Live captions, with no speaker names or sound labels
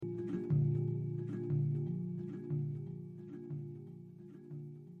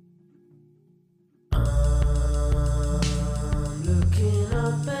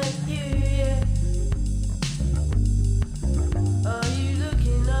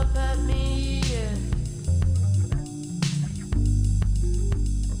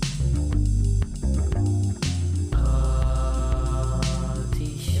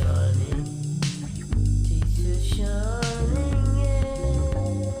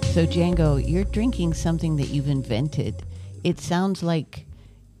So Django, you're drinking something that you've invented. It sounds like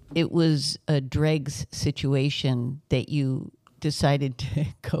it was a dregs situation that you decided to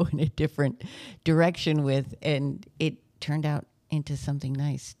go in a different direction with, and it turned out into something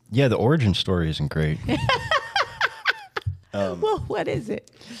nice. Yeah, the origin story isn't great. Well, what is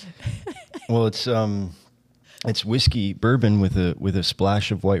it? Well, it's whiskey bourbon with a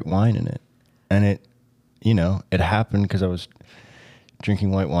splash of white wine in it, and it happened because I was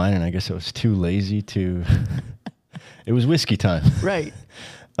drinking white wine, and I guess I was too lazy to. It was whiskey time, Right?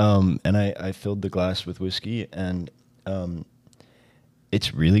 And I filled the glass with whiskey, and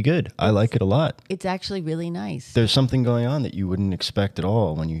it's really good. I like it a lot. It's actually really nice. There's something going on that you wouldn't expect at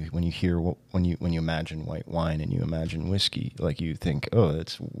all when you imagine white wine and you imagine whiskey. Like you think, oh,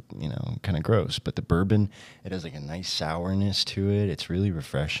 that's kind of gross. But the bourbon, it has like a nice sourness to it. It's really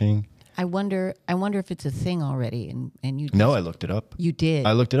refreshing. I wonder if it's a thing already, and you. No, I looked it up. You did.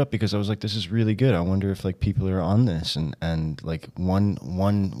 I looked it up because I was like, this is really good. I wonder if like people are on this, and like one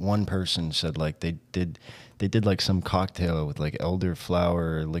person said like they did like some cocktail with like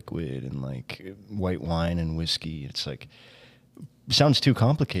elderflower liquid and like white wine and whiskey. It's like, sounds too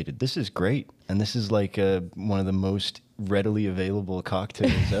complicated. This is great. And this is like one of the most readily available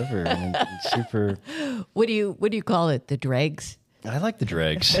cocktails ever. I mean, it's super. What do you call it? The dregs? I like the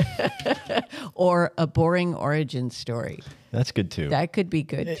dregs. Or a boring origin story. That's good too. That could be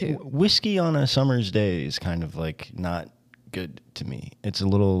good too. Whiskey on a summer's day is kind of like not good to me. It's a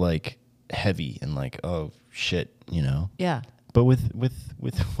little like heavy and like, oh shit, Yeah. But with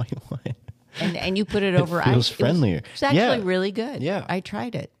white wine. And you put it over It feels ice. friendlier. It's actually really good. Yeah. I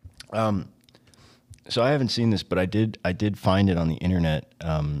tried it. So I haven't seen this, but I did find it on the internet.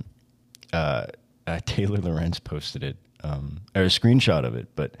 Taylor Lorenz posted it, or a screenshot of it,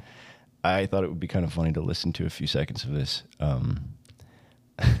 but I thought it would be kind of funny to listen to a few seconds of this.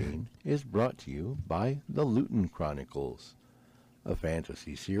 Is brought to you by The Luton Chronicles, a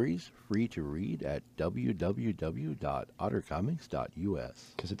fantasy series free to read at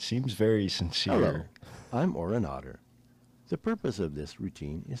www.ottercomics.us. Because it seems very sincere. Hello, I'm Were-Otter. The purpose of this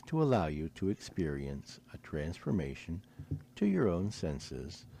routine is to allow you to experience a transformation to your own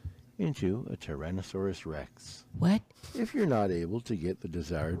senses into a Tyrannosaurus Rex. What? If you're not able to get the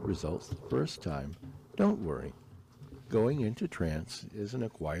desired results the first time, don't worry. Going into trance is an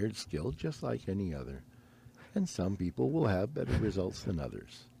acquired skill just like any other, and some people will have better results than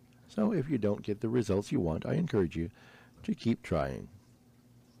others. So if you don't get the results you want, I encourage you to keep trying.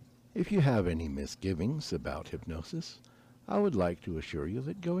 If you have any misgivings about hypnosis, I would like to assure you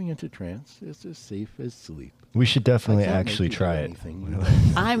that going into trance is as safe as sleep. We should definitely I can't actually make you do try it. anything you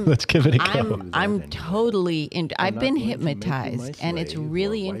want. Let's give it a go. I'm totally into. I've not been going to make you my hypnotized, and it's slave or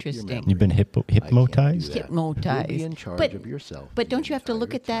really wipe your interesting. memory. You've been I can't do hypnotized? that. Hypnotized. You'll be in charge But- of yourself. But don't the you have to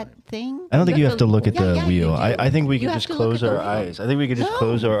look entire at that time. thing? I don't think you have to look at the Yeah, wheel. you do. I think we You could have just to look close at the our wheel. eyes. I think we could just No.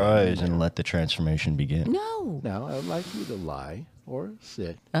 close our eyes and let the transformation begin. No. Now, I would like you to lie or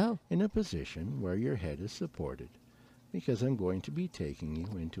sit Oh. in a position where your head is supported, because I'm going to be taking you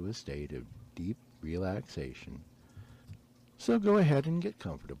into a state of deep relaxation. So go ahead and get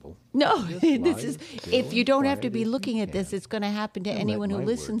comfortable. No, Just this lie is. still If you and don't have to quiet be as you looking at this, can. it's going to happen to And let anyone who my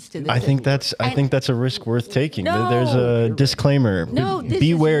listens words to do this. I think the that's that's a risk worth taking. No. There's a disclaimer. No, this is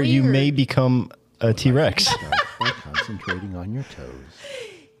Beware, you weird. may become a T-Rex. Start by concentrating on your toes.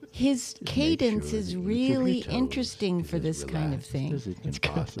 His Just make cadence sure is that each of your really toes interesting is for as this kind of relaxed thing. as it can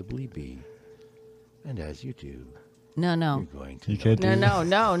possibly be. And as you do, No, no. you're going to You can't notice do No, that.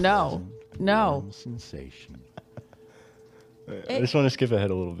 no, no, pleasant, no. warm sensation, I just want to skip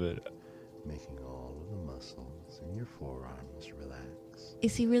ahead a little bit. making all of the muscles in your forearms relax.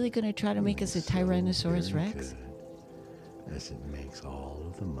 Is he really going to try to make us a Tyrannosaurus Very Rex? good, as it makes all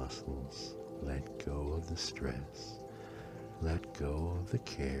of the muscles let go of the stress, let go of the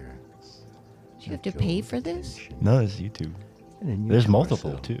cares. Do you have let to go pay of for the this? tension. No, it's YouTube. And in your There's torso,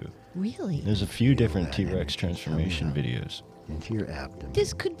 multiple too. Really? There's a few Feel different that T-Rex energy transformation coming up. videos. into your abdomen.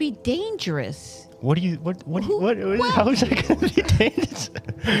 This could be dangerous. What do you? What? Who- How is that going to be dangerous?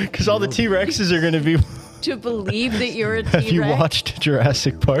 Because all the T-Rexes are going to be. To believe that you're a T-Rex? Have you watched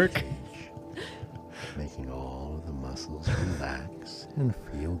Jurassic Park? Making all of the muscles relax and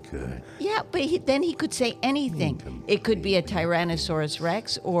feel good. Yeah, but then he could say anything. It could be a Tyrannosaurus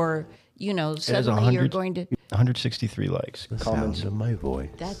Rex, or suddenly you're going to. 163 likes. The Comments. sound of my voice.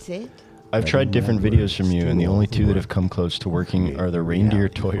 That's it. I've tried different videos from you, and the only two that have come close to working are the reindeer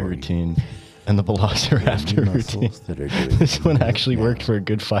toy routine and the Velociraptor routine. This one actually worked for a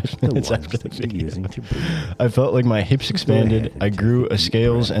good 5 minutes after the video. I felt like my hips expanded, I grew a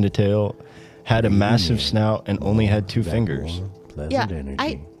scales and a tail, had a massive snout, and only had 2 fingers. Yeah,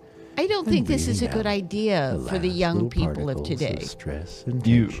 I don't think this is a breathing good out idea for the last young little people of particles today. Stress and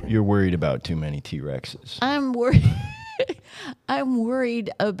You're tension. worried about too many T-Rexes. I'm worried. I'm worried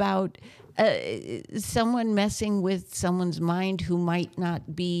about someone messing with someone's mind who might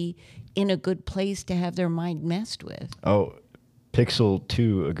not be in a good place to have their mind messed with. Oh, Pixel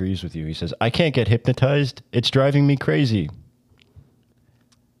 2 agrees with you. He says, I can't get hypnotized. It's driving me crazy.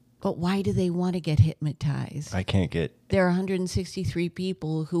 But why do they want to get hypnotized? I can't get... There are 163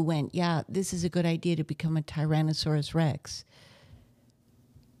 people who went, yeah, this is a good idea to become a Tyrannosaurus Rex.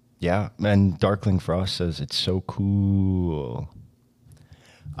 Yeah, and Darkling Frost says it's so cool.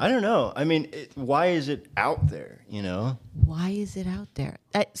 I don't know. I mean, why is it out there, you know? Why is it out there?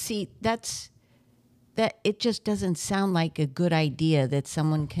 It just doesn't sound like a good idea that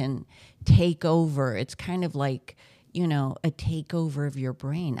someone can take over. It's kind of like, you know, a takeover of your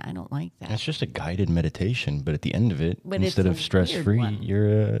brain. I don't like that. It's just a guided meditation, but at the end of it, But instead it's of a stress-free, weird one. you're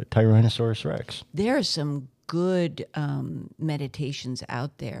a Tyrannosaurus Rex. There are some good meditations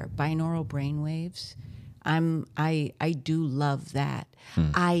out there. Binaural brainwaves. I do love that.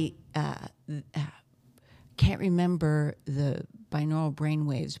 I can't remember the binaural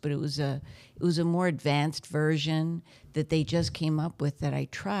brainwaves, but it was a more advanced version that they just came up with that I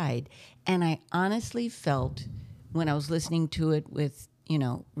tried, and I honestly felt when I was listening to it with, you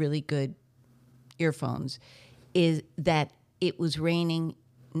know, really good earphones, is that it was raining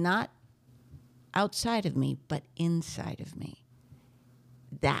not outside of me, but inside of me.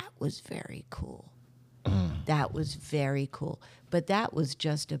 That was very cool. That was very cool. But that was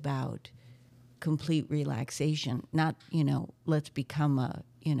just about complete relaxation, not, you know, let's become a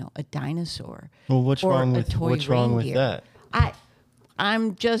dinosaur. Well, what's or wrong a with toy what's wrong with reindeer. that?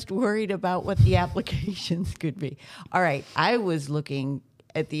 I'm just worried about what the applications could be. All right, I was looking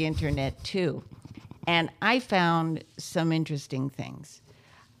at the internet too, and I found some interesting things.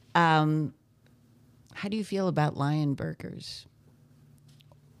 How do you feel about lion burgers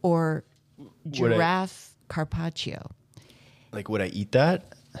or giraffe carpaccio? Like, would I eat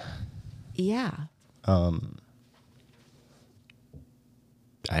that? Yeah. I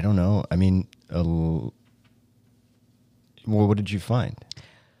don't know. I mean, well, what did you find?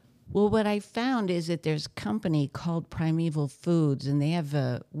 Well, what I found is that there's a company called Primeval Foods, and they have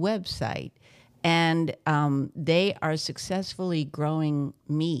a website, and they are successfully growing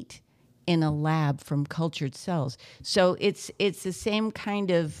meat in a lab from cultured cells. So it's the same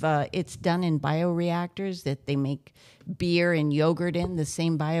kind of, it's done in bioreactors that they make beer and yogurt in, the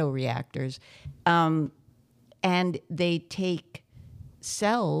same bioreactors. And they take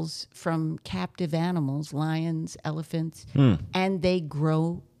cells from captive animals, lions, elephants, and they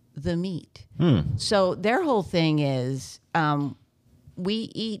grow the meat. So their whole thing is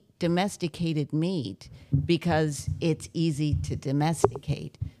we eat domesticated meat because it's easy to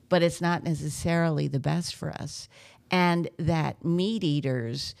domesticate, but it's not necessarily the best for us. And that meat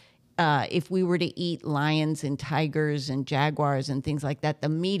eaters, if we were to eat lions and tigers and jaguars and things like that, the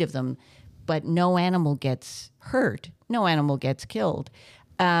meat of them, but no animal gets hurt, no animal gets killed,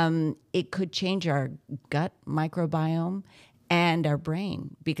 it could change our gut microbiome and our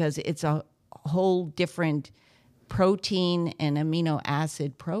brain because it's a whole different protein and amino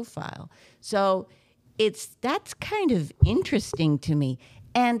acid profile. So that's kind of interesting to me.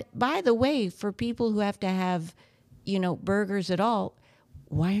 And by the way, for people who have to have, you know, burgers at all,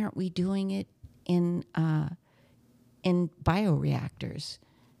 why aren't we doing it in bioreactors?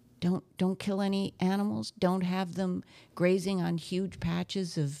 Don't kill any animals. Don't have them grazing on huge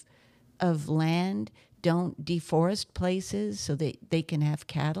patches of land. Don't deforest places so that they can have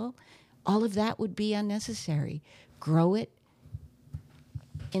cattle. All of that would be unnecessary. Grow it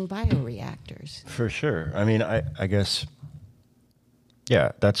in bioreactors. For sure. I mean, I guess,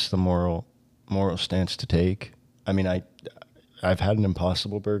 yeah, that's the moral stance to take. I mean, I've had an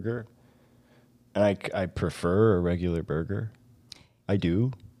Impossible Burger, and I prefer a regular burger. I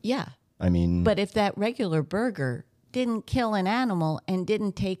do. Yeah. I mean, but if that regular burger didn't kill an animal and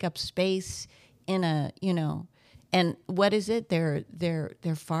didn't take up space in a, you know, and what is it? Their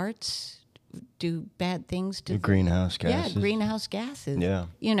farts do bad things to the greenhouse gases. Yeah, greenhouse gases. Yeah.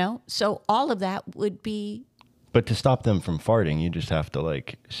 You know, so all of that would be. But to stop them from farting, you just have to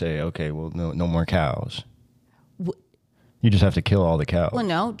like say, okay, well, no more cows. You just have to kill all the cows. Well,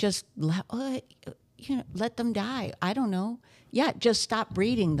 no, just let them die. I don't know. Yeah, just stop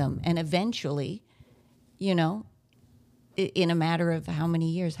breeding them, and eventually, you know, in a matter of how many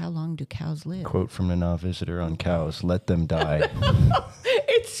years, how long do cows live? Quote from the Now Visitor on cows: "Let them die."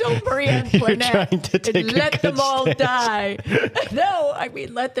 It's so Marie Antoinette. You're trying to take a let good them all stance. die. No, I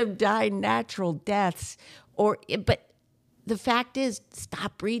mean let them die natural deaths, but the fact is,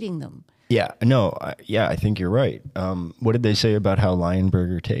 stop breeding them. Yeah, no, I think you're right. What did they say about how lion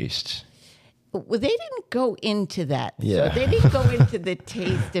burger tastes? Well, they didn't go into that. Yeah. So they didn't go into the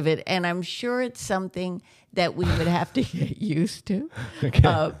taste of it. And I'm sure it's something that we would have to get used to.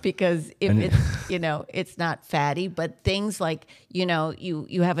 Okay. Because if it's, it's not fatty, but things like, you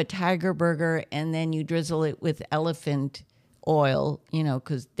have a tiger burger and then you drizzle it with elephant oil,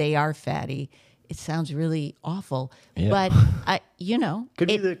 because they are fatty. It sounds really awful, Yeah. but Could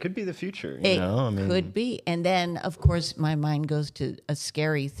be the future. Could be. And then, of course, my mind goes to a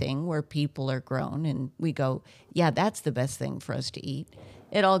scary thing where people are grown, and we go, "Yeah, that's the best thing for us to eat."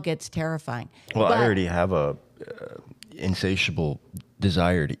 It all gets terrifying. Well, But I already have a insatiable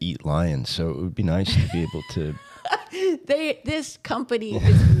desire to eat lions, so it would be nice to be able to. this company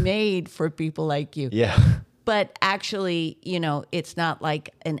is made for people like you. Yeah. But actually, it's not like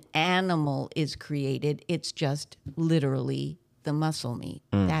an animal is created. It's just literally the muscle meat.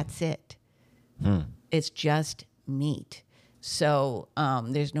 That's it. It's just meat. So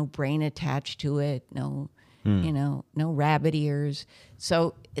there's no brain attached to it. No, no rabbit ears.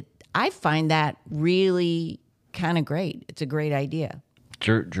 So I find that really kind of great. It's a great idea.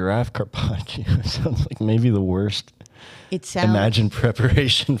 Giraffe carpaccio sounds like maybe the worst. It sounds. Imagine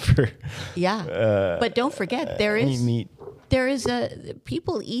preparation for. Yeah, but don't forget any meat. There is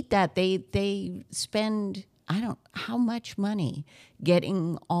people eat that. They spend how much money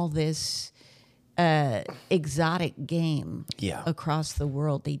getting all this exotic game across the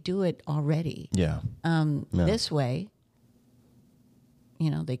world. They do it already. Yeah. This way,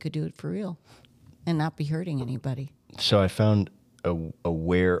 they could do it for real and not be hurting anybody. So I found a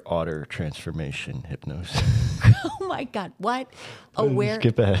Were-Otter transformation hypnosis. Oh my God! What?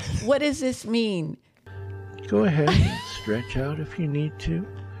 Skip ahead. What does this mean? Go ahead and stretch out if you need to.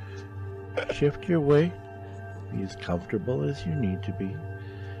 Shift your weight. Be as comfortable as you need to be.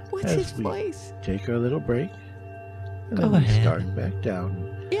 What's As his we voice? Take our little break. And Go then we ahead. start back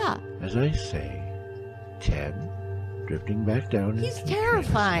down. Yeah, As I say, 10, drifting back down. he's into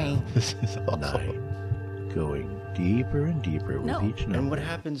terrifying. This is awful. 9, going deeper and deeper with No. each number. And what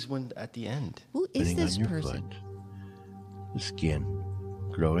happens when at the end? Who is Depending this on your person? foot, the skin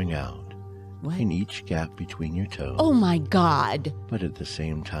growing out What? in each gap between your toes. Oh my God! But at the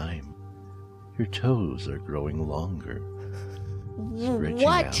same time, your toes are growing longer, stretching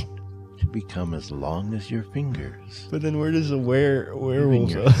What? out to become as long as your fingers. But then where does the Even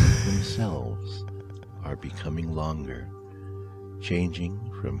werewolf? your feet themselves are becoming longer, changing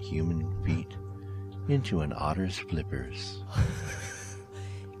from human feet into an otter's flippers.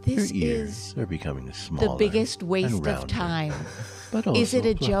 This Your ears is are becoming smaller, the biggest waste and of rounder, time. But also Is it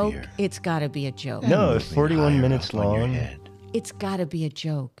a joke? fluffier, It's got to be a joke. and No, it's moving 41 higher minutes up on your long. head. It's got to be a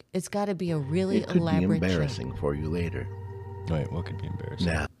joke. It's got to be a really It could be elaborate embarrassing joke. for you later. Wait, what could be embarrassing?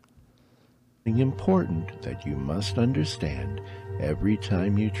 Now, something important that you must understand every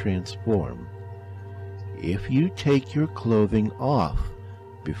time you transform. If you take your clothing off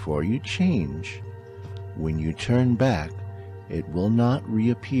before you change, when you turn back, it will not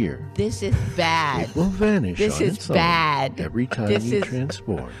reappear. This is bad. It will vanish This on is its own bad. every time This you is-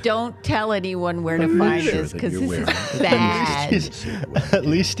 transform. Don't tell anyone where But to make find sure this that because you're this wearing is a bad. suit. At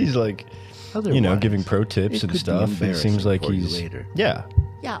least he's like, Otherwise, giving pro tips it and could be stuff. It seems embarrassing like for you he's later. yeah.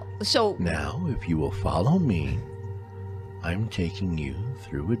 Yeah. So Now, if you will follow me, I'm taking you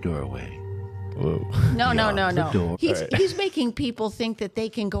through a doorway. Whoa. no. the door. He's making people think that they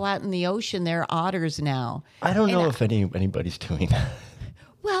can go out in the ocean. They're otters now. I don't know And if anybody's doing that.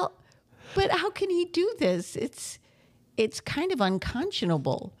 Well, but how can he do this? It's kind of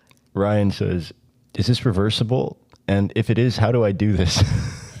unconscionable. Ryan says, "Is this reversible? And if it is, how do I do this?"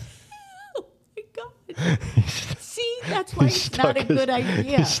 Oh my God. See, that's why it's not a good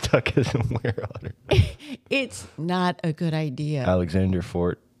idea. He's stuck as a Were-Otter. It's not a good idea. Alexander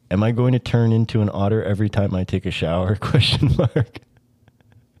Fort, am I going to turn into an otter every time I take a shower? Question mark.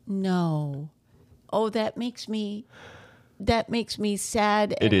 No. Oh, that makes me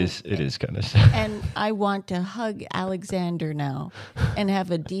sad. It is kind of sad. And I want to hug Alexander now and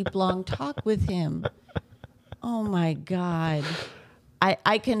have a deep, long talk with him. Oh my God.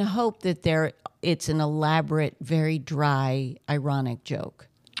 I can hope that it's an elaborate, very dry, ironic joke.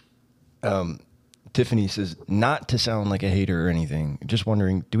 Tiffany says, not to sound like a hater or anything, just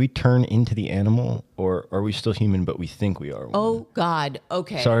wondering, do we turn into the animal or are we still human but we think we are one? Oh God.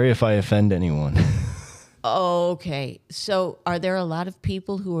 Okay. Sorry if I offend anyone. Okay. So are there a lot of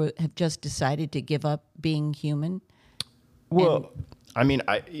people who have just decided to give up being human? Well, I mean,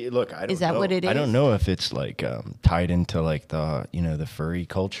 look. I don't Is that know. what it I don't is? know if it's like tied into like the the furry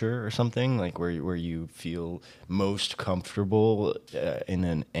culture or something, like where you feel most comfortable in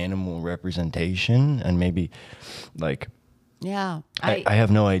an animal representation, and maybe like Yeah. I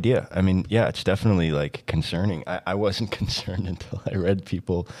have no idea. I mean, yeah, it's definitely like concerning. I wasn't concerned until I read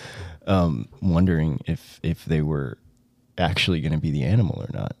people wondering if they were actually going to be the animal or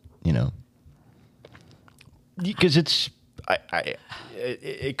not. Because it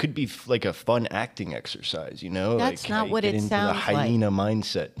could be like a fun acting exhercise, That's like not what get it into the sounds like. hyena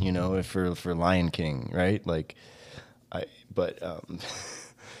mindset, for Lion King, right? Like, but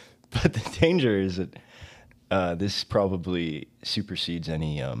but the danger is that this probably supersedes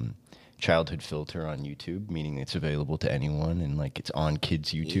any childhood filter on YouTube, meaning it's available to anyone and like it's on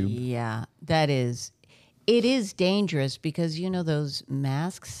kids' YouTube. Yeah, that is. It is dangerous because those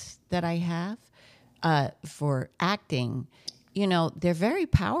masks that I have for acting, they're very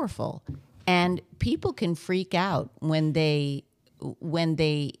powerful, and people can freak out when they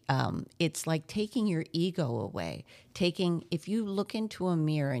it's like taking your ego away. If you look into a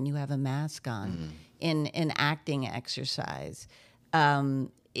mirror and you have a mask on in an acting exercise,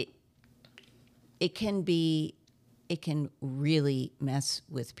 it can really mess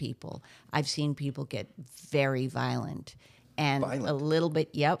with people. I've seen people get very violent and a little bit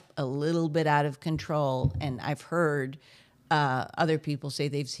out of control. And I've heard other people say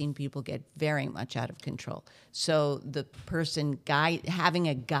they've seen people get very much out of control. So the person having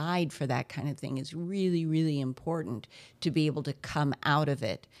a guide for that kind of thing is really, really important to be able to come out of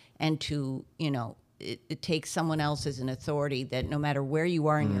it and to, it takes someone else as an authority that no matter where you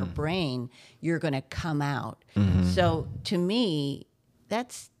are in your brain, you're going to come out. So to me,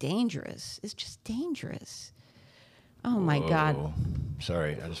 that's dangerous. It's just dangerous. Oh my God.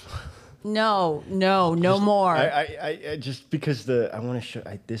 Sorry, I just No more. I just because I want to show.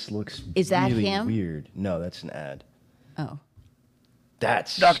 This looks Is that really him? weird. No, that's an ad. Oh.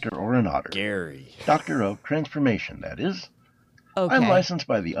 That's Dr. Were-Otter. Gary. Doctor of Transformation, that is. Okay. I'm licensed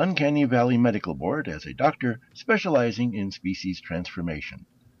by the Uncanny Valley Medical Board as a doctor specializing in species transformation.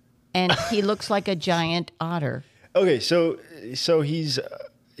 And he looks like a giant otter. Okay, so he's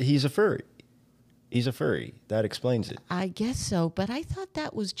a furry. He's a furry. That explains it. I guess so, but I thought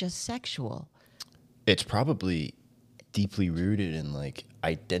that was just sexual. It's probably deeply rooted in like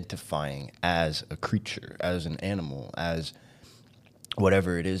identifying as a creature, as an animal, as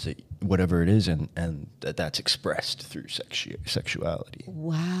whatever it is, and that's expressed through sexuality.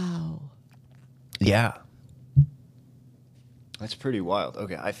 Wow. Yeah, that's pretty wild.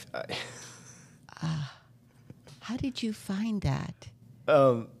 Okay, How did you find that?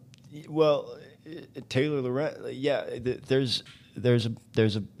 Well, Taylor Lorenz. Yeah, there's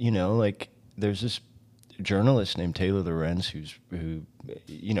this journalist named Taylor Lorenz who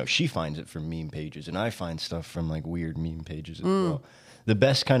she finds it from meme pages, and I find stuff from like weird meme pages as well. The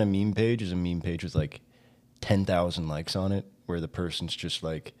best kind of meme page is a meme page with like 10,000 likes on it, where the person's just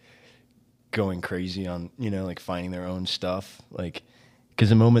like going crazy on like finding their own stuff, like. Because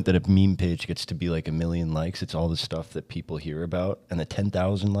the moment that a meme page gets to be like 1 million likes, it's all the stuff that people hear about, and the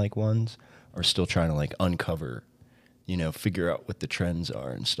 10,000 like ones are still trying to like uncover, figure out what the trends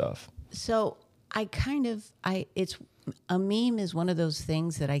are and stuff. So it's a meme is one of those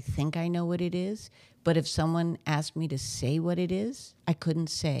things that I think I know what it is, but if someone asked me to say what it is, I couldn't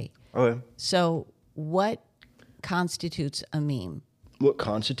say. Okay. So what constitutes a meme? What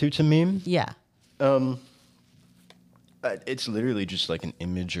constitutes a meme? Yeah. It's literally just like an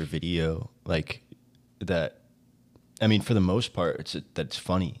image or video, like that. I mean, for the most part, that's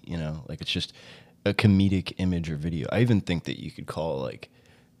funny, like it's just a comedic image or video. I even think that you could call like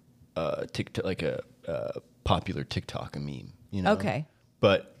TikTok, like a popular TikTok a meme, Okay.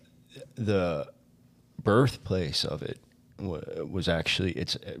 But the birthplace of it was actually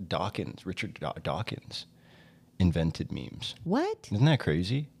Richard Dawkins invented memes. What? Isn't that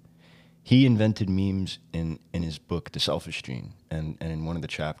crazy? He invented memes in his book, The Selfish Gene. And in one of the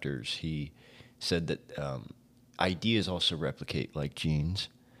chapters, he said that ideas also replicate like genes.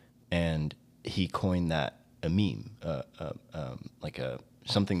 And he coined that a meme, like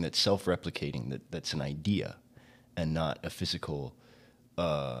something that's self-replicating, that's an idea and not a physical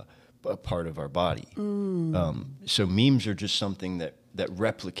a part of our body. So memes are just something that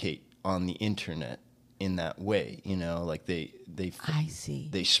replicate on the internet in that way, like I see.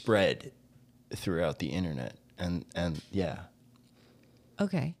 they spread throughout the internet, and yeah.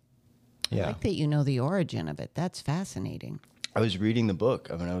 Okay. Yeah. I like that you know the origin of it. That's fascinating. I was reading the book.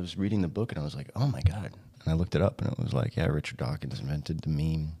 I was reading the book, and I was like, oh my God. And I looked it up, and it was like, yeah, Richard Dawkins invented the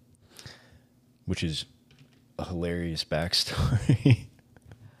meme, which is a hilarious backstory.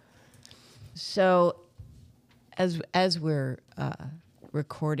 So, as we're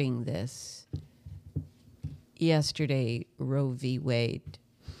recording this, yesterday Roe v. Wade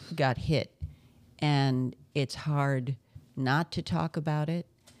got hit, and it's hard not to talk about it.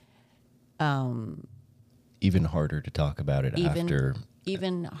 Even harder to talk about it after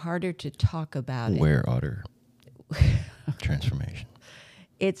even harder to talk about it. Were-Otter transformation.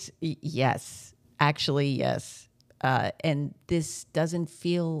 Yes, actually, yes. And this doesn't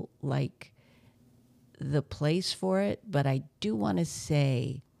feel like the place for it, but I do want to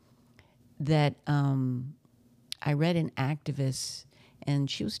say that I read an activist, and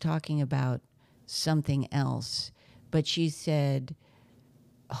she was talking about something else, but she said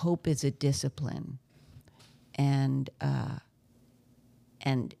hope is a discipline, and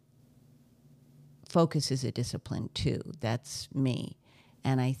focus is a discipline too. That's me,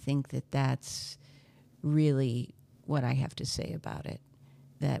 and I think that that's really what I have to say about it.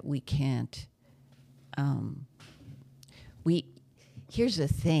 That we can't. Here's the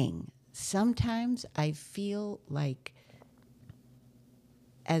thing. Sometimes I feel like,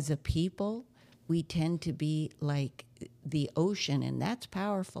 as a people, we tend to be like the ocean, and that's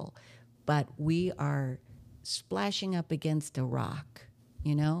powerful, but we are splashing up against a rock,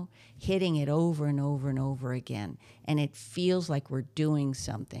 hitting it over and over and over again, and it feels like we're doing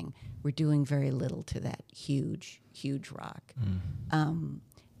something. We're doing very little to that huge, huge rock.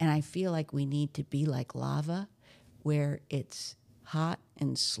 And I feel like we need to be like lava, where it's hot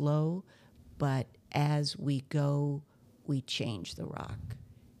and slow, but as we go, we change the rock.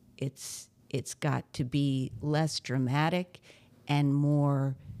 It's got to be less dramatic and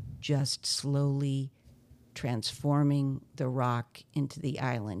more just slowly transforming the rock into the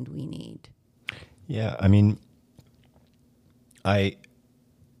island we need. Yeah, I mean, the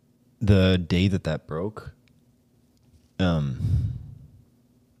day that broke,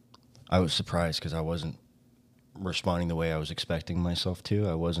 I was surprised because I wasn't responding the way I was expecting myself to.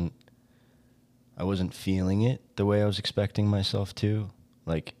 I wasn't feeling it the way I was expecting myself to.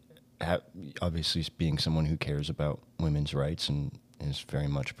 Like, obviously, being someone who cares about women's rights and is very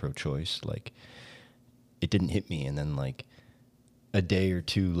much pro-choice, like, it didn't hit me. And then, like, a day or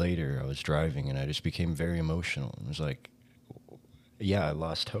two later, I was driving and I just became very emotional. It was like, yeah, I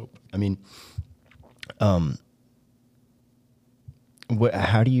lost hope. I mean, how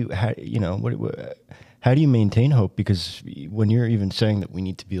do you maintain hope? Because when you're even saying that we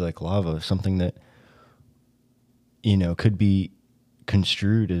need to be like lava, something that, could be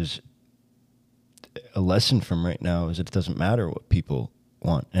construed as a lesson from right now is that it doesn't matter what people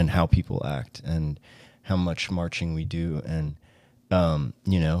want and how people act and how much marching we do. And,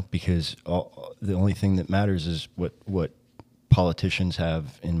 because the only thing that matters is what politicians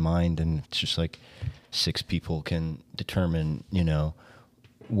have in mind. And it's just like 6 people can determine,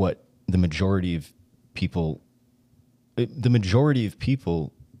 what the majority of people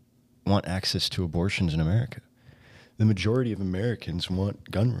want access to abortions in America. The majority of Americans want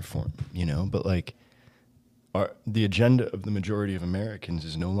gun reform, but like the agenda of the majority of Americans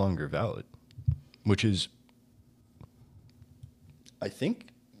is no longer valid, which is, I think,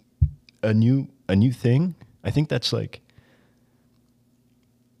 a new thing. I think that's like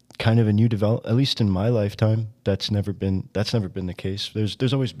kind of a new at least in my lifetime. That's never been the case.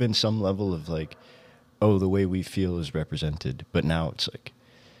 There's always been some level of like, oh, the way we feel is represented, but now it's like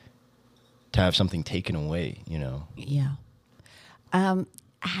to have something taken away, Yeah.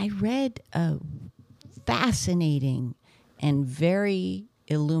 I read a fascinating and very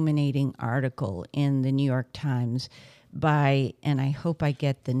illuminating article in the New York Times by, and I hope I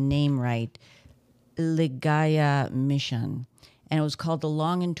get the name right, Ligaya Mission. And it was called The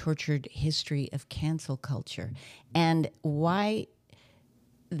Long and Tortured History of Cancel Culture. And why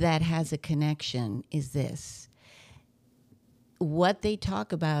that has a connection is this. What they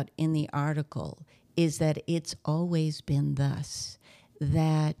talk about in the article is that it's always been thus,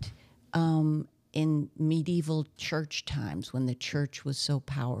 that in medieval church times, when the church was so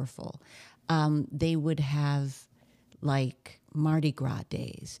powerful, they would have like Mardi Gras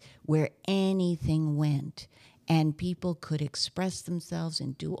days where anything went. And people could express themselves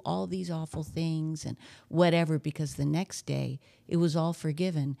and do all these awful things and whatever, because the next day it was all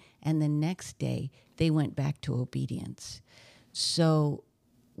forgiven. And the next day they went back to obedience. So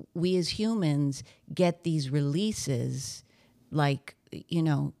we as humans get these releases like,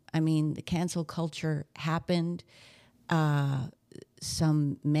 the cancel culture happened.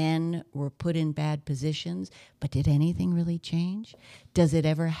 Some men were put in bad positions, but did anything really change? Does it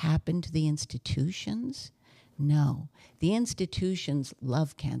ever happen to the institutions? No. The institutions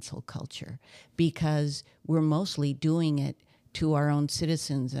love cancel culture because we're mostly doing it to our own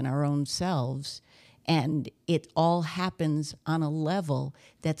citizens and our own selves. And it all happens on a level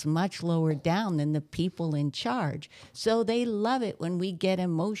that's much lower down than the people in charge. So they love it when we get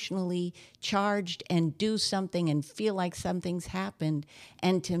emotionally charged and do something and feel like something's happened.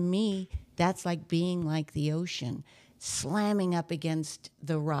 And to me, that's like being like the ocean, slamming up against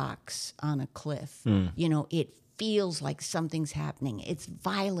the rocks on a cliff. You know, it feels like something's happening. It's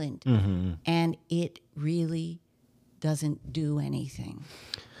violent. And it really doesn't do anything.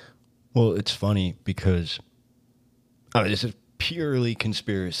 Well, it's funny because this is purely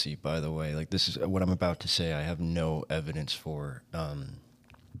conspiracy, by the way. Like, this is what I'm about to say. I have no evidence for.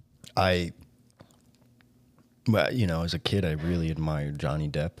 Well, you know, as a kid, I really admired Johnny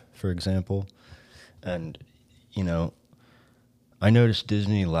Depp, for example. And, you know, I noticed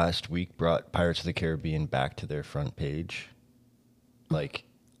Disney last week brought Pirates of the Caribbean back to their front page, like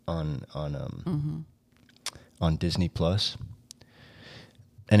on Disney Plus.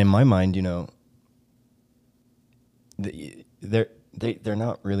 And in my mind, you know, they're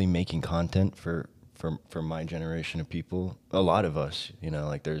not really making content for my generation of people. A lot of us, you know,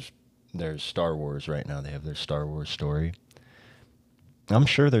 like there's Star Wars right now. They have their Star Wars story. I'm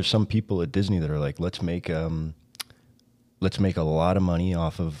sure there's some people at Disney that are like, let's make a lot of money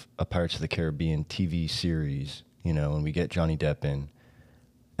off of a Pirates of the Caribbean TV series, you know, and we get Johnny Depp in,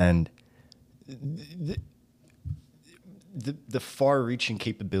 and the far-reaching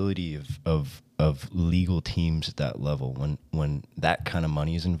capability of legal teams at that level when that kind of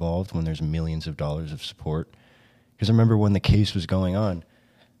money is involved, when there's millions of dollars of support. Because I remember when the case was going on,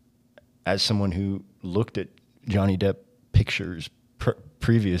 as someone who looked at Johnny Depp pictures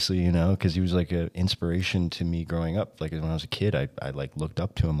previously, you know, because he was like an inspiration to me growing up. Like when I was a kid, I like looked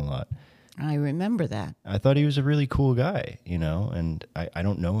up to him a lot. I remember that. I thought he was a really cool guy, you know, and I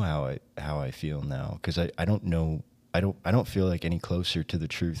don't know how I feel now, because I don't know. I don't feel like any closer to the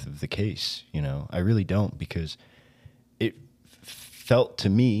truth of the case, you know. I really don't, because it felt to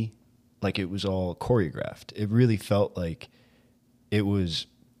me like it was all choreographed. It really felt like it was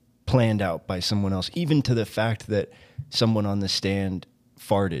planned out by someone else, even to the fact that someone on the stand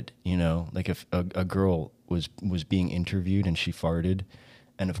farted, you know, like if a girl was being interviewed and she farted,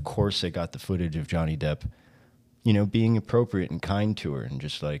 and of course they got the footage of Johnny Depp, you know, being appropriate and kind to her and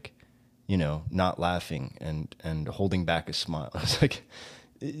just like, you know, not laughing and holding back a smile. It's like,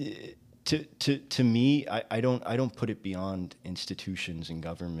 to me, I don't put it beyond institutions and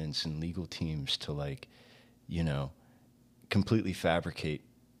governments and legal teams to, like, you know, completely fabricate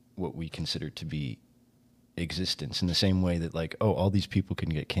what we consider to be existence, in the same way that, like, oh, all these people can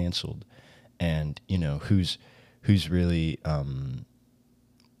get canceled, and, you know, who's really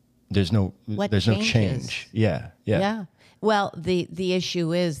there's no change. Yeah. Well, the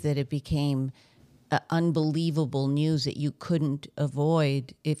issue is that it became unbelievable news that you couldn't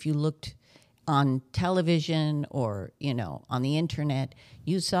avoid if you looked on television or, you know, on the internet.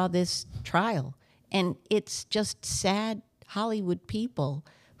 You saw this trial, and it's just sad Hollywood people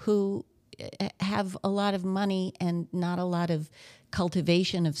who have a lot of money and not a lot of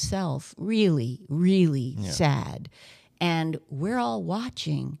cultivation of self. Really, really sad. And we're all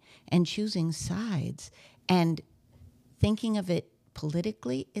watching and choosing sides and thinking of it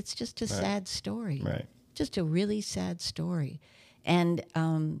politically. It's just a sad story. Right. Just a really sad story. And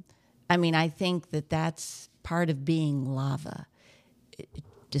I mean, I think that that's part of being lava,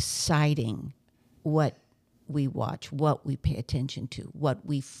 deciding what we watch, what we pay attention to, what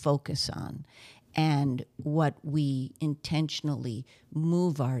we focus on, and what we intentionally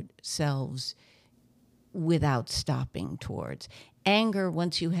move ourselves without stopping towards. Anger,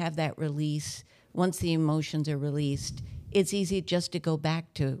 once you have that release, once the emotions are released, it's easy just to go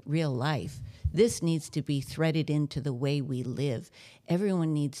back to real life. This needs to be threaded into the way we live.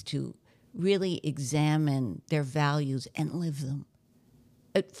 Everyone needs to really examine their values and live them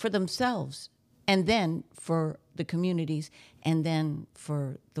for themselves, and then for the communities, and then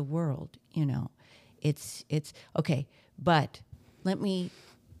for the world. You know, it's okay. But let me.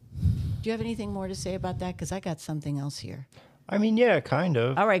 Do you have anything more to say about that? Because I got something else here. I mean, yeah, kind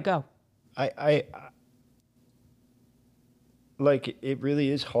of. All right, go. I like, it really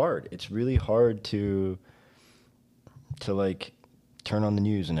is hard. It's really hard to like turn on the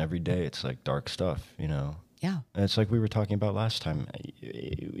news, and every day it's like dark stuff, you know? Yeah. And it's like we were talking about last time.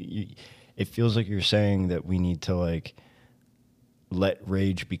 It feels like you're saying that we need to, like, let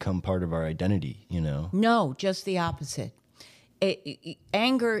rage become part of our identity, you know? No, just the opposite.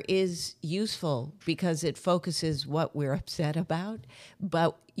 Anger is useful because it focuses what we're upset about,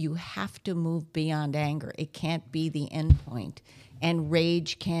 but you have to move beyond anger. It can't be the end point. And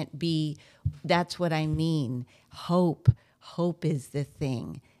rage can't be, that's what I mean. Hope is the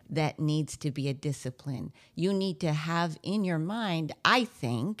thing that needs to be a discipline. You need to have in your mind, I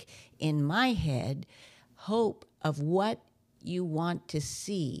think, in my head, hope of what you want to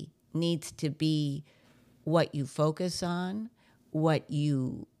see needs to be what you focus on, what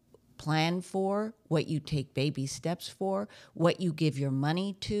you plan for, what you take baby steps for, what you give your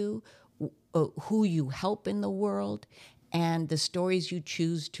money to, who you help in the world, and the stories you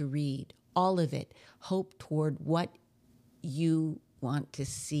choose to read. All of it. Hope toward what you want to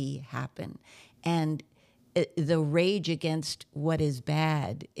see happen. And the rage against what is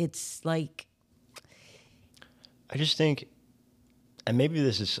bad, it's like... I just think, and maybe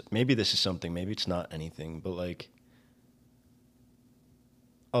this is something, maybe it's not anything, but like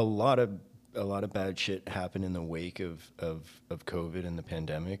a lot of bad shit happened in the wake of COVID and the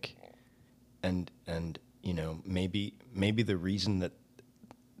pandemic, and you know, maybe the reason that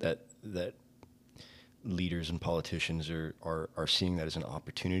leaders and politicians are seeing that as an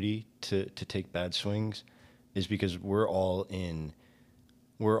opportunity to take bad swings is because we're all in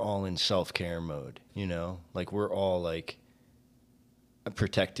self-care mode, you know? Like we're all like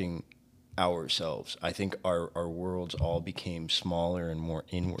protecting ourselves. I think our worlds all became smaller and more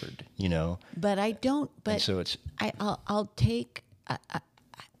inward, you know? But I don't, but and so it's, I'll take,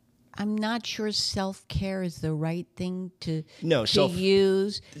 I'm not sure self-care is the right thing to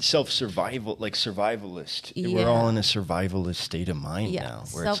use. Self-survival, like survivalist. Yeah. We're all in a survivalist state of mind now,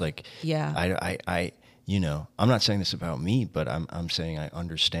 where it's like, I you know, I'm not saying this about me, but I'm saying I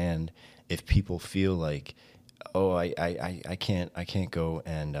understand if people feel like, oh, I can't go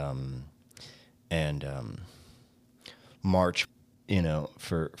and march, you know,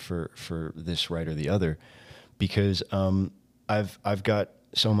 for this right or the other, because I've got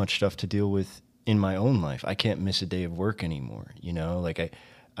so much stuff to deal with in my own life. I can't miss a day of work anymore, you know? Like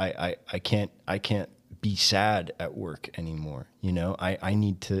I can't be sad at work anymore, you know? I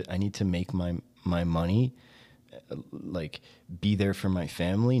need to make my money, like be there for my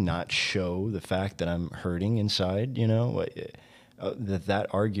family, not show the fact that I'm hurting inside, you know? That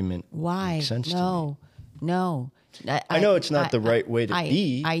argument makes sense to me. No. I know it's not the right way to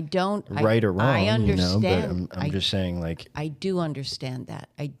be. I don't. Right or wrong, I understand. You know, but I'm just saying, like... I do understand that.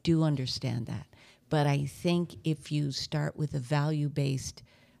 But I think if you start with a value-based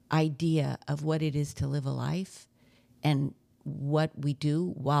idea of what it is to live a life and what we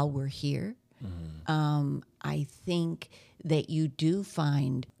do while we're here, I think that you do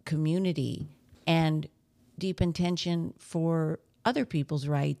find community and deep intention for other people's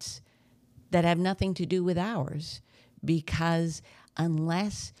rights that have nothing to do with ours, because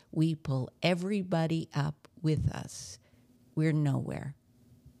unless we pull everybody up with us, we're nowhere.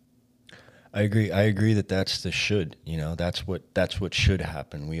 I agree that that's the should, you know, that's what should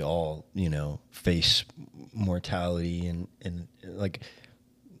happen. We all, you know, face mortality in like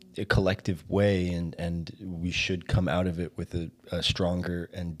a collective way, and we should come out of it with a stronger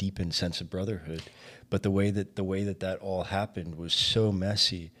and deepened sense of brotherhood. But the way that all happened was so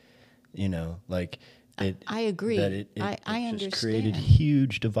messy, you know, like it. I agree. That it I just understand. created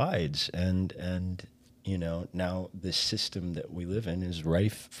huge divides, and you know, now this system that we live in is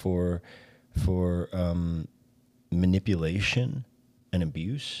rife for manipulation and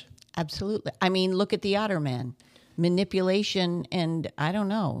abuse. Absolutely. I mean, look at the Otter Man. Manipulation, and I don't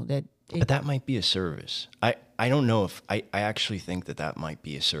know that. But that might be a service. I don't know if I actually think that might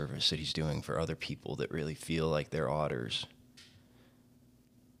be a service that he's doing for other people that really feel like they're otters.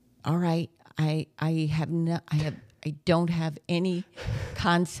 All right, I don't have any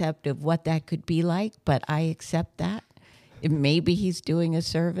concept of what that could be like, but I accept that. Maybe he's doing a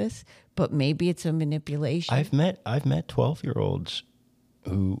service, but maybe it's a manipulation. I've met 12-year-olds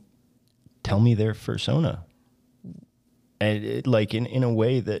who tell me their persona, and it, like in a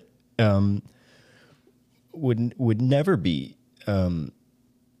way that would never be. You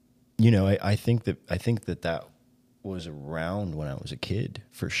know, I think that was around when I was a kid,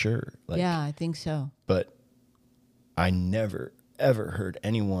 for sure. Like, yeah, I think so. But I never, ever heard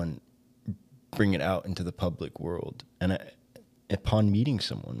anyone bring it out into the public world. And upon meeting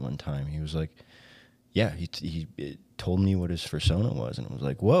someone one time, he was like, yeah, he told me what his persona was. And it was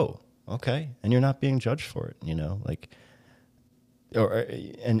like, whoa, okay. And you're not being judged for it, you know? Like,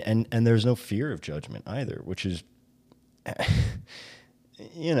 and there's no fear of judgment either, which is,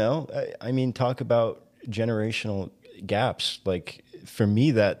 you know, I mean, talk about generational gaps. Like, for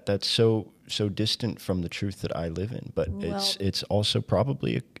me, that's so so distant from the truth that I live in. But Well- it's also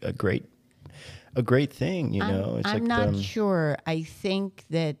probably a great thing, you know. It's I'm like not sure. I think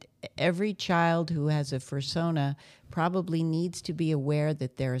that every child who has a fursona probably needs to be aware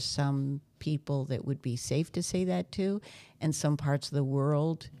that there are some people that would be safe to say that to, and some parts of the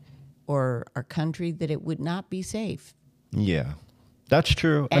world or our country that it would not be safe. Yeah, that's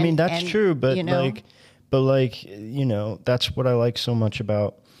true. I And- mean, that's and, true, but you know- you know, that's what I like so much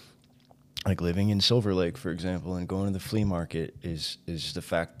about like living in Silver Lake, for example, and going to the flea market is the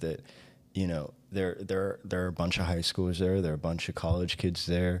fact that, you know, there are a bunch of high schoolers there are a bunch of college kids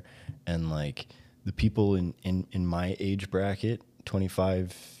there, and like the people in my age bracket,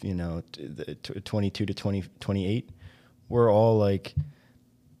 25, you know, 22 to 28, we're all like,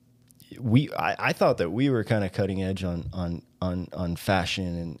 I thought that we were kind of cutting edge on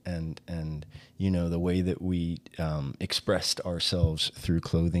fashion and you know, the way that we expressed ourselves through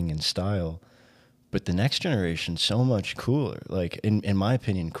clothing and style. But the next generation, so much cooler. Like in my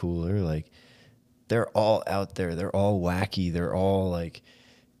opinion, cooler. Like they're all out there. They're all wacky. They're all like,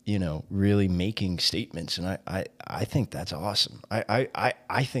 you know, really making statements. And I think that's awesome.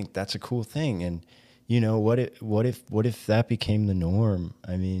 I think that's a cool thing. And you know, what if that became the norm?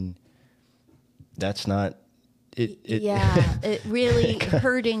 I mean, that's not it. Yeah, it really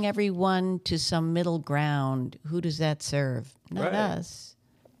herding everyone to some middle ground. Who does that serve? Not Right. us.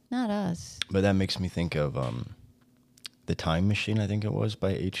 Not us. But that makes me think of The Time Machine, I think it was,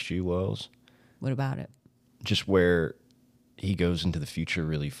 by H.G. Wells. What about it? Just where he goes into the future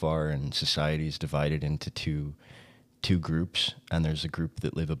really far, and society is divided into two groups, and there's a group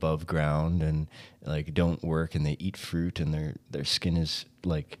that live above ground and like don't work, and they eat fruit, and their skin is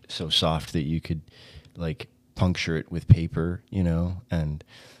like so soft that you could like puncture it with paper, you know, and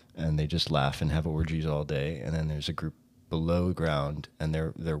they just laugh and have orgies all day. And then there's a group below ground, and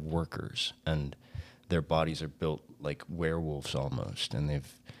they're workers, and their bodies are built like werewolves almost, and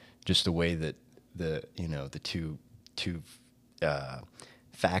they've just the way that the two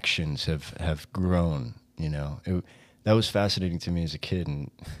factions have grown, you know. That was fascinating to me as a kid. And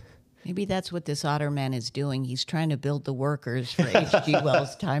Maybe that's what this otter man is doing. He's trying to build the workers for H.G.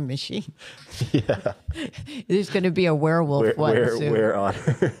 Wells' Time Machine. yeah, There's going to be a werewolf one soon.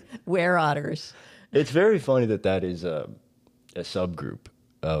 Were-Otter. Were-Otters. It's very funny that is a subgroup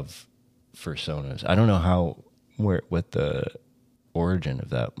of fursonas. I don't know what the origin of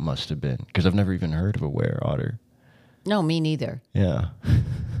that must have been, because I've never even heard of a were-otter. No, me neither. Yeah.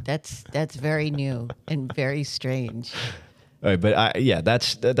 That's very new and very strange. All right, but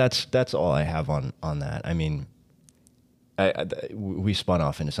that's all I have on that. I mean, we spun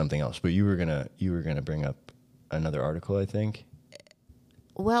off into something else, but you were gonna bring up another article, I think.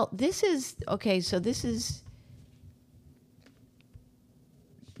 Well, this is okay. So this is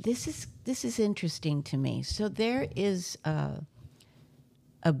interesting to me. So there is a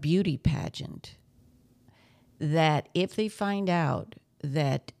beauty pageant that if they find out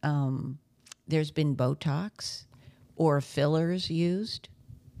that there's been Botox or fillers used,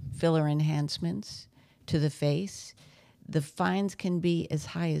 filler enhancements to the face, the fines can be as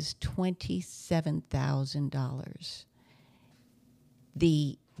high as $27,000.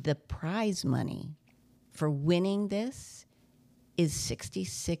 The prize money for winning this is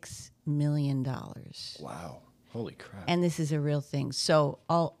 $66 million. Wow. Holy crap. And this is a real thing. So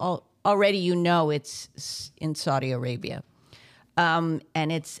already you know it's in Saudi Arabia. And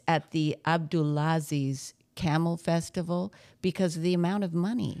it's at the Abdulaziz Camel Festival because of the amount of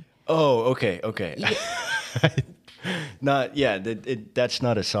money. Oh, okay. That's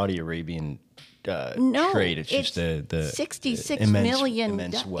not a Saudi Arabian No, trade. It's just the $66 immense, million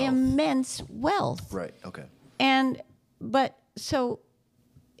immense wealth. immense wealth. Right. Okay. But so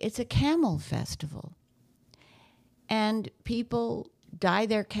it's a camel festival. And people dye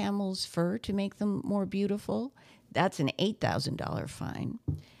their camel's fur to make them more beautiful. That's an $8,000 fine.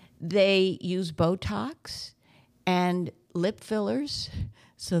 They use Botox and lip fillers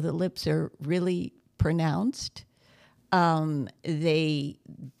so the lips are really pronounced. They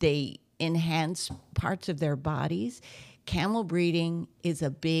enhance parts of their bodies. Camel breeding is a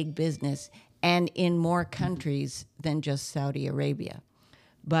big business, and in more countries than just Saudi Arabia.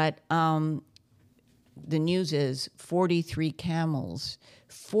 But the news is 43 camels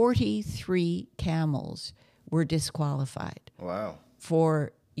were disqualified Wow.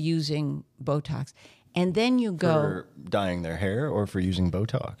 for using Botox. And then you go For dyeing their hair or for using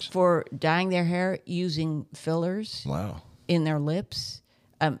Botox? for dyeing their hair, using fillers Wow. in their lips,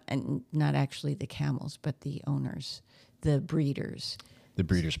 and not actually the camels, but the owners, the breeders. The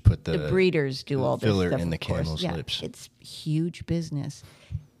breeders put The breeders do all this filler stuff, in the of course. camel's Yeah, lips. It's huge business.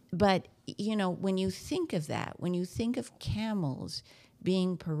 But, you know, when you think of that, when you think of camels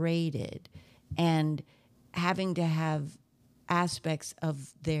being paraded and having to have aspects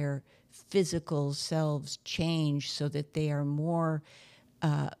of their physical selves change so that they are more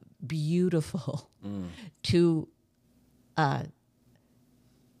beautiful to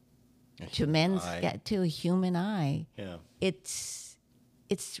to a human eye. Yeah. It's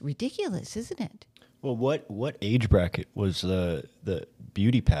ridiculous, isn't it? Well, what age bracket was the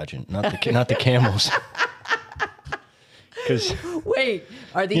beauty pageant? Not the camels. Because Wait,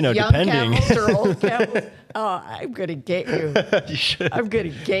 are these young depending. camels or old camels? Oh, I'm gonna get you. you should. I'm gonna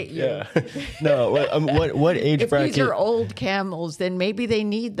get you. Yeah. No. What age If bracket? these are old camels, then maybe they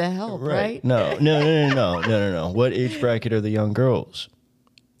need the help, right? No. What age bracket are the young girls?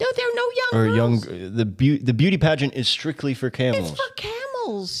 No, there are no young Or girls. the beauty pageant is strictly for camels. It's for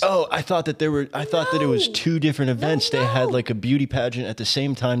camels. Oh, I thought that that it was two different events. They had no. like a beauty pageant at the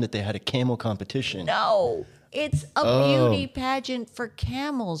same time that they had a camel competition. No, it's a beauty pageant for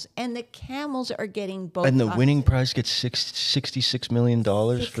camels, and the camels are getting both. And the winning prize gets $66 million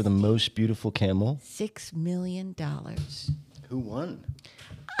for the most beautiful camel. $6 million. Who won?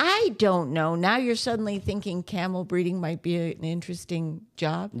 I don't know. Now you're suddenly thinking camel breeding might be an interesting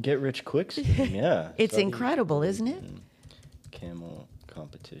job. Get rich quick scheme, yeah. It's incredible, isn't it? Camel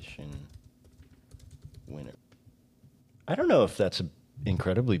competition winner. I don't know if that's an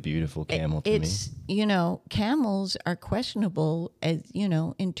incredibly beautiful camel to me. You know, camels are questionable as, you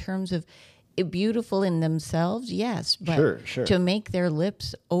know, in terms of beautiful in themselves, yes. But Sure. to make their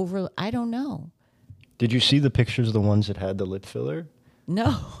lips over, I don't know. Did you see the pictures of the ones that had the lip filler?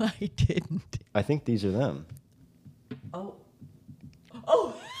 No, I didn't. I think these are them. Oh.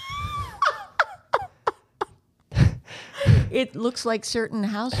 It looks like certain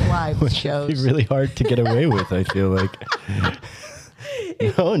housewives Which shows. would be really hard to get away with, I feel like.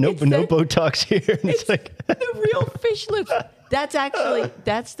 No Botox here. And it's like the real fish lips.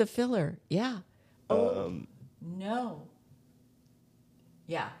 That's the filler. Yeah. No.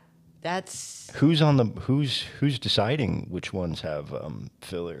 Yeah. That's who's deciding which ones have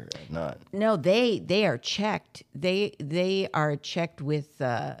filler and not? no. They are checked. They are checked with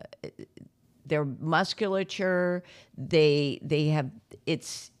their musculature. They have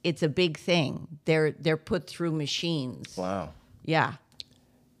it's a big thing. They're put through machines. Wow. Yeah.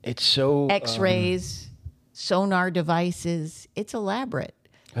 It's so X-rays, sonar devices. It's elaborate.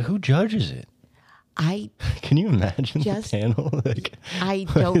 Who judges it? Can you imagine the panel? Like, I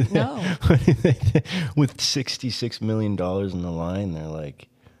don't know. With $66 million in the line, they're like,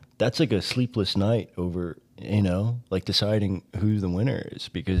 that's like a sleepless night over, like deciding who the winner is,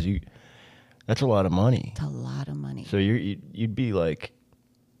 because that's a lot of money. It's a lot of money. So you'd be like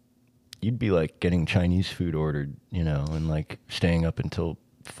getting Chinese food ordered, and like staying up until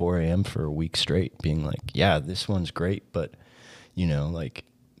 4 a.m. for a week straight, being like, yeah, this one's great, but like.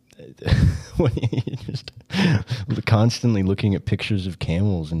 When you're just constantly looking at pictures of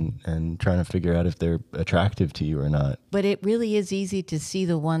camels and trying to figure out if they're attractive to you or not. But it really is easy to see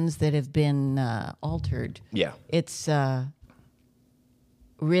the ones that have been altered. Yeah. It's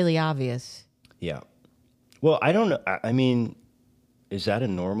really obvious. Yeah. Well, I don't know. I mean, is that a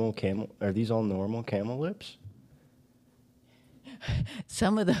normal camel? Are these all normal camel lips?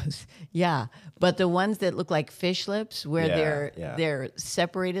 Some of those, yeah. But the ones that look like fish lips, where Yeah. they're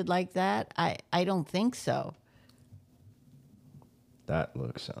separated like that, I don't think so. That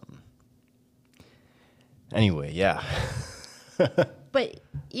looks Anyway, yeah. But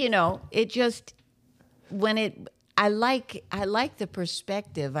it just I like the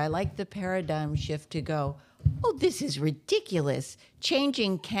perspective. I like the paradigm shift to go, oh, this is ridiculous.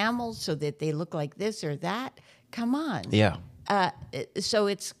 Changing camels so that they look like this or that. Come on. Yeah. So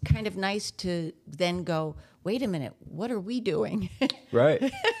it's kind of nice to then go, wait a minute, what are we doing?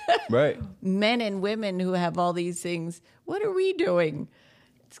 Right. Right. Men and women who have all these things, what are we doing?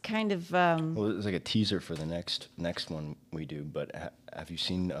 It's kind of... Well, it's like a teaser for the next one we do, but have you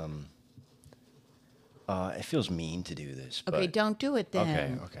seen... it feels mean to do this. okay, but, don't do it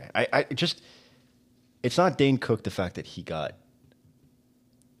then. Okay. I just... It's not Dane Cook, the fact that he got...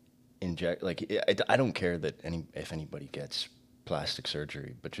 I don't care that if anybody gets plastic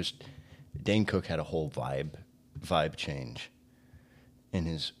surgery, but just Dane Cook had a whole vibe change in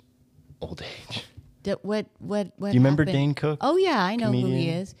his old age. What Do you remember happened? Dane Cook? Oh yeah, I know who he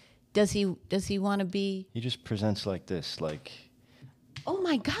Comedian? is. Does he want to be? He just presents like this, like Oh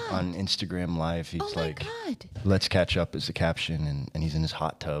my God! on Instagram Live. He's Oh my like, God! "Let's catch up" is the caption, and he's in his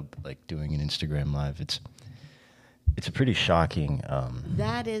hot tub, like doing an Instagram Live. It's a pretty shocking.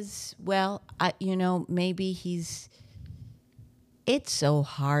 That is maybe he's it's so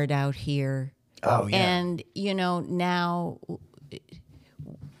hard out here. Oh, yeah. And, now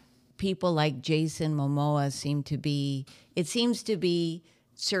people like Jason Momoa seems to be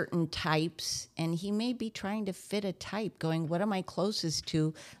certain types, and he may be trying to fit a type, going, what am I closest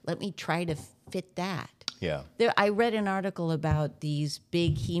to? Let me try to fit that. Yeah. I read an article about these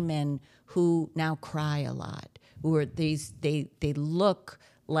big he-men who now cry a lot, who are they look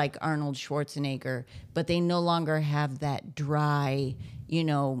like Arnold Schwarzenegger, but they no longer have that dry,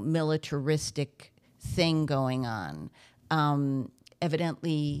 militaristic thing going on.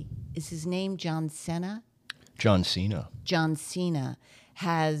 Evidently, is his name John Cena? John Cena. John Cena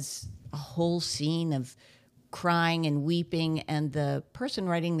has a whole scene of crying and weeping, and the person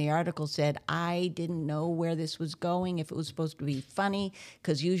writing the article said, I didn't know where this was going, if it was supposed to be funny,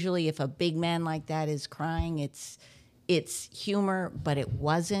 because usually if a big man like that is crying, it's humor, but it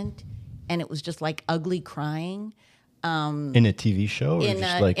wasn't, and it was just like ugly crying. In a TV show? Or In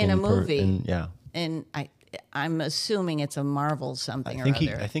just a movie. Yeah. And I'm assuming it's a Marvel something I think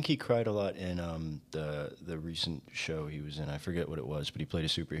or other. I think he cried a lot in the recent show he was in. I forget what it was, but he played a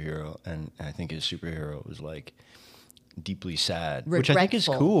superhero, and I think his superhero was like deeply sad, which I think is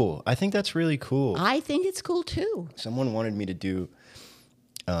Regretful. cool. I think that's really cool. I think it's cool too. Someone wanted me to do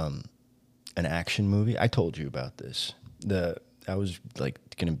an action movie. I told you about this. I was like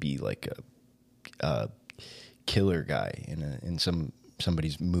gonna be like a killer guy in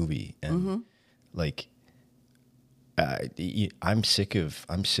somebody's movie, and like. I'm sick of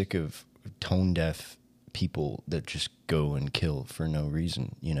tone deaf people that just go and kill for no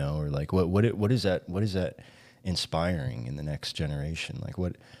reason, or like what is that inspiring in the next generation? Like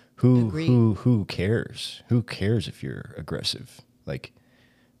who cares? Who cares if you're aggressive? Like,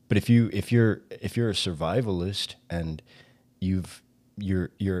 but if you're a survivalist and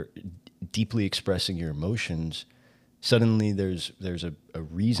you're deeply expressing your emotions, suddenly there's a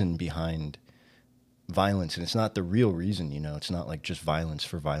reason behind violence, and it's not the real reason, it's not like just violence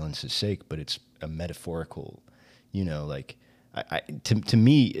for violence's sake, but it's a metaphorical, like to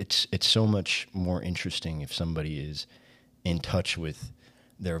me it's so much more interesting if somebody is in touch with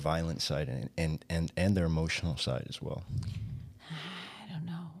their violent side and their emotional side as well. I don't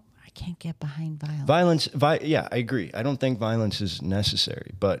know. I can't get behind violence. Yeah, I agree. I don't think violence is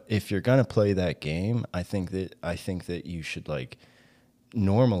necessary, but if you're gonna play that game, I think that you should like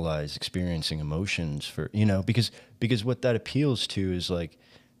normalize experiencing emotions for because what that appeals to is like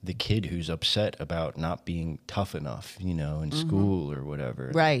the kid who's upset about not being tough enough in school or whatever,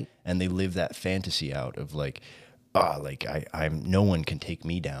 Right? And they live that fantasy out of like I'm no one can take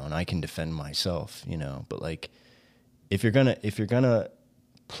me down, I can defend myself, but like if you're gonna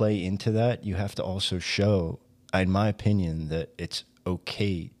play into that, you have to also show, in my opinion, that it's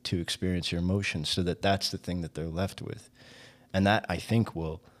okay to experience your emotions, so that's the thing that they're left with. And that, I think,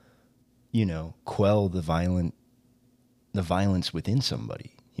 will, quell the violence within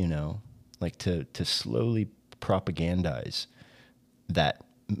somebody, like to slowly propagandize that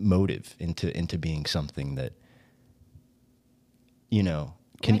motive into being something that,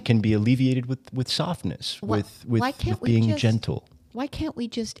 can be alleviated with softness, with being gentle. Why can't we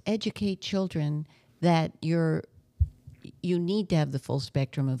just educate children that you need to have the full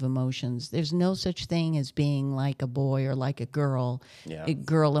spectrum of emotions? There's no such thing as being like a boy or like a girl. Yeah.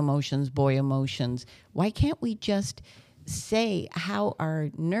 Girl emotions, boy emotions. Why can't we just say how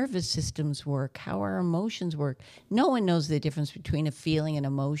our nervous systems work, how our emotions work? No one knows the difference between a feeling and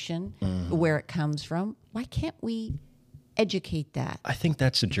emotion, where it comes from. Why can't we educate that? I think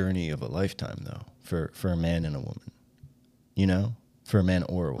that's a journey of a lifetime, though, for a man and a woman, for a man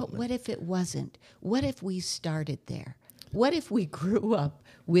or a woman. But what if it wasn't? What if we started there? What if we grew up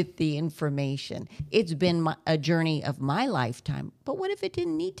with the information? It's been a journey of my lifetime, but what if it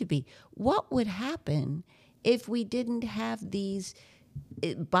didn't need to be? What would happen if we didn't have these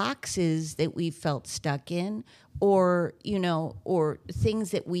boxes that we felt stuck in, or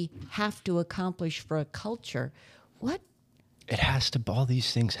things that we have to accomplish for a culture? What? All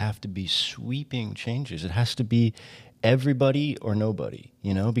these things have to be sweeping changes. It has to be everybody or nobody,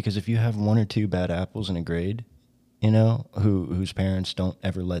 because if you have one or two bad apples in a grade, whose parents don't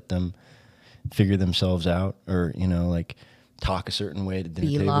ever let them figure themselves out, or like talk a certain way to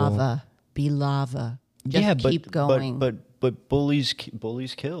dinner table. Be lava. Just keep going. But bullies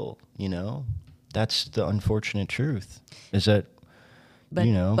kill. That's the unfortunate truth. Is that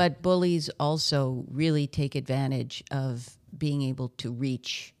But bullies also really take advantage of being able to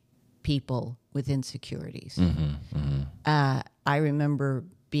reach people with insecurities. I remember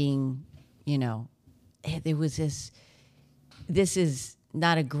being, there was this is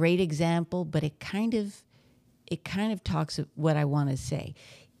not a great example, but it it kind of talks of what I want to say.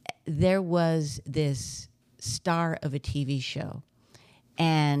 There was this star of a TV show,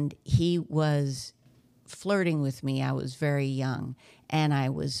 and he was flirting with me. I was very young, and I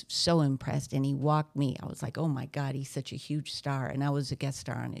was so impressed. And he walked me. I was like, oh my God, he's such a huge star. And I was a guest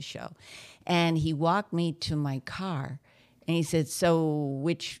star on his show. And he walked me to my car, and he said, so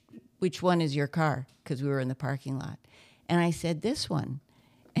which one is your car? Because we were in the parking lot. And I said, this one.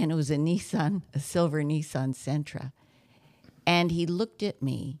 And it was a silver Nissan Sentra. And he looked at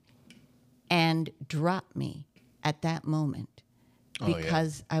me and dropped me at that moment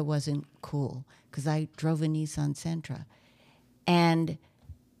because I wasn't cool, because I drove a Nissan Sentra. And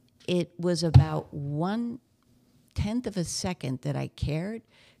it was about 1/10 of a second that I cared,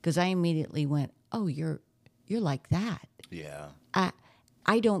 because I immediately went, oh, you're like that. Yeah.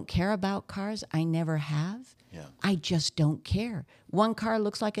 I don't care about cars. I never have. Yeah. I just don't care. One car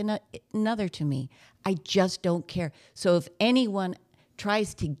looks like another to me. I just don't care. So if anyone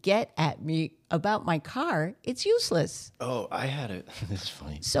tries to get at me about my car, it's useless. Oh, I had it. This is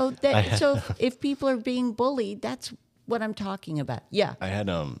funny. So if people are being bullied, that's what I'm talking about. Yeah.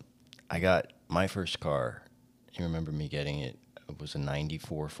 I got my first car. You remember me getting it? It was a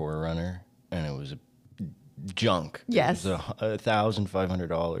 '94 4Runner, and it was a junk. Yes. It was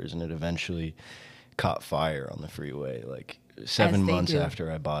 $1,500, and it eventually caught fire on the freeway like 7 months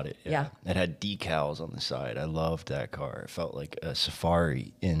after I bought it. Yeah. It had decals on the side. I loved that car. It felt like a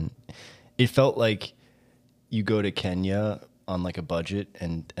safari. It felt like you go to Kenya on like a budget,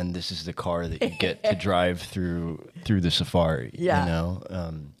 and this is the car that you get to drive through the safari. Yeah. You know?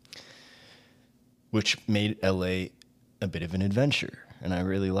 Which made LA a bit of an adventure. And I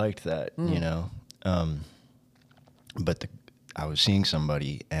really liked that, you know? But I was seeing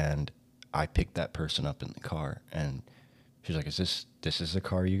somebody, and I picked that person up in the car, and she's like, this is the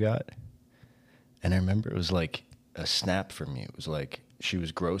car you got? And I remember it was like a snap for me. It was like she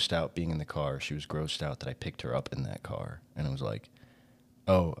was grossed out being in the car. She was grossed out that I picked her up in that car. And it was like,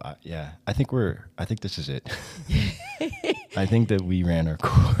 oh, yeah, I think this is it. I think that we ran our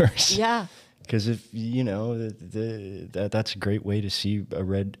course. Yeah. Because if you know that's a great way to see a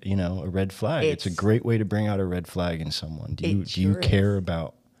red flag. It's a great way to bring out a red flag in someone. Do you care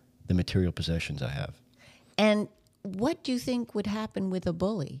about the material possessions I have? And what do you think would happen with a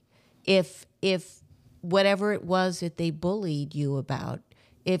bully if whatever it was that they bullied you about,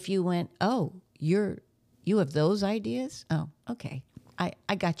 if you went, oh, you have those ideas? Oh, okay.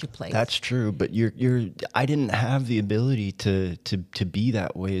 I got your place. That's true, but I didn't have the ability to be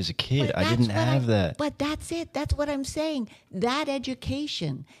that way as a kid. I didn't have that. But that's it. That's what I'm saying. That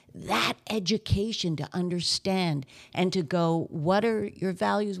education to understand and to go, what are your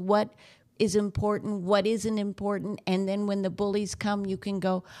values? What is important? What isn't important? And then when the bullies come, you can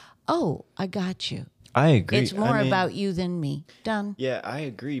go, oh, I got you. I agree. It's more about you than me. Done. Yeah, I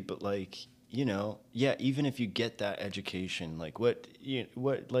agree. But like, you know, yeah, even if you get that education, like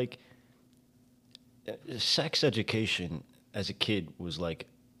sex education as a kid was like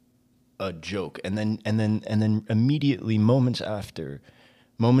a joke. And then immediately moments after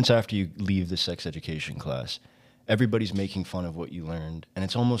you leave the sex education class, everybody's making fun of what you learned. And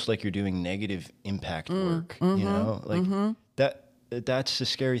it's almost like you're doing negative impact work, you know, like that's the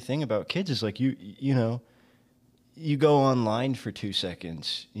scary thing about kids is like, you know, you go online for 2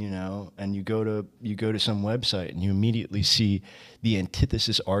 seconds, you know, and you go to some website and you immediately see the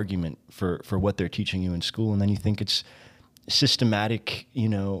antithesis argument for what they're teaching you in school. And then you think it's systematic, you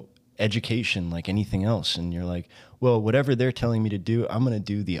know, education like anything else. And you're like, well, whatever they're telling me to do, I'm going to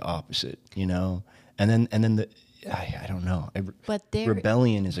do the opposite, you know? And then I don't know.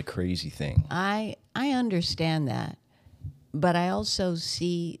 Rebellion is a crazy thing. I understand that, but I also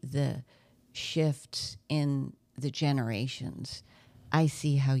see the shifts in the generations. I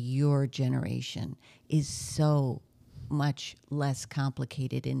see how your generation is so much less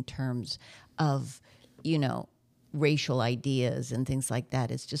complicated in terms of, you know, racial ideas and things like that.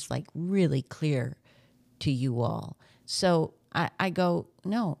 It's just like really clear to you all. So I go,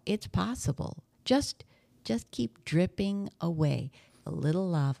 no, it's possible. Just keep dripping away. A little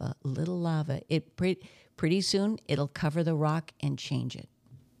lava. Pretty soon it'll cover the rock and change it.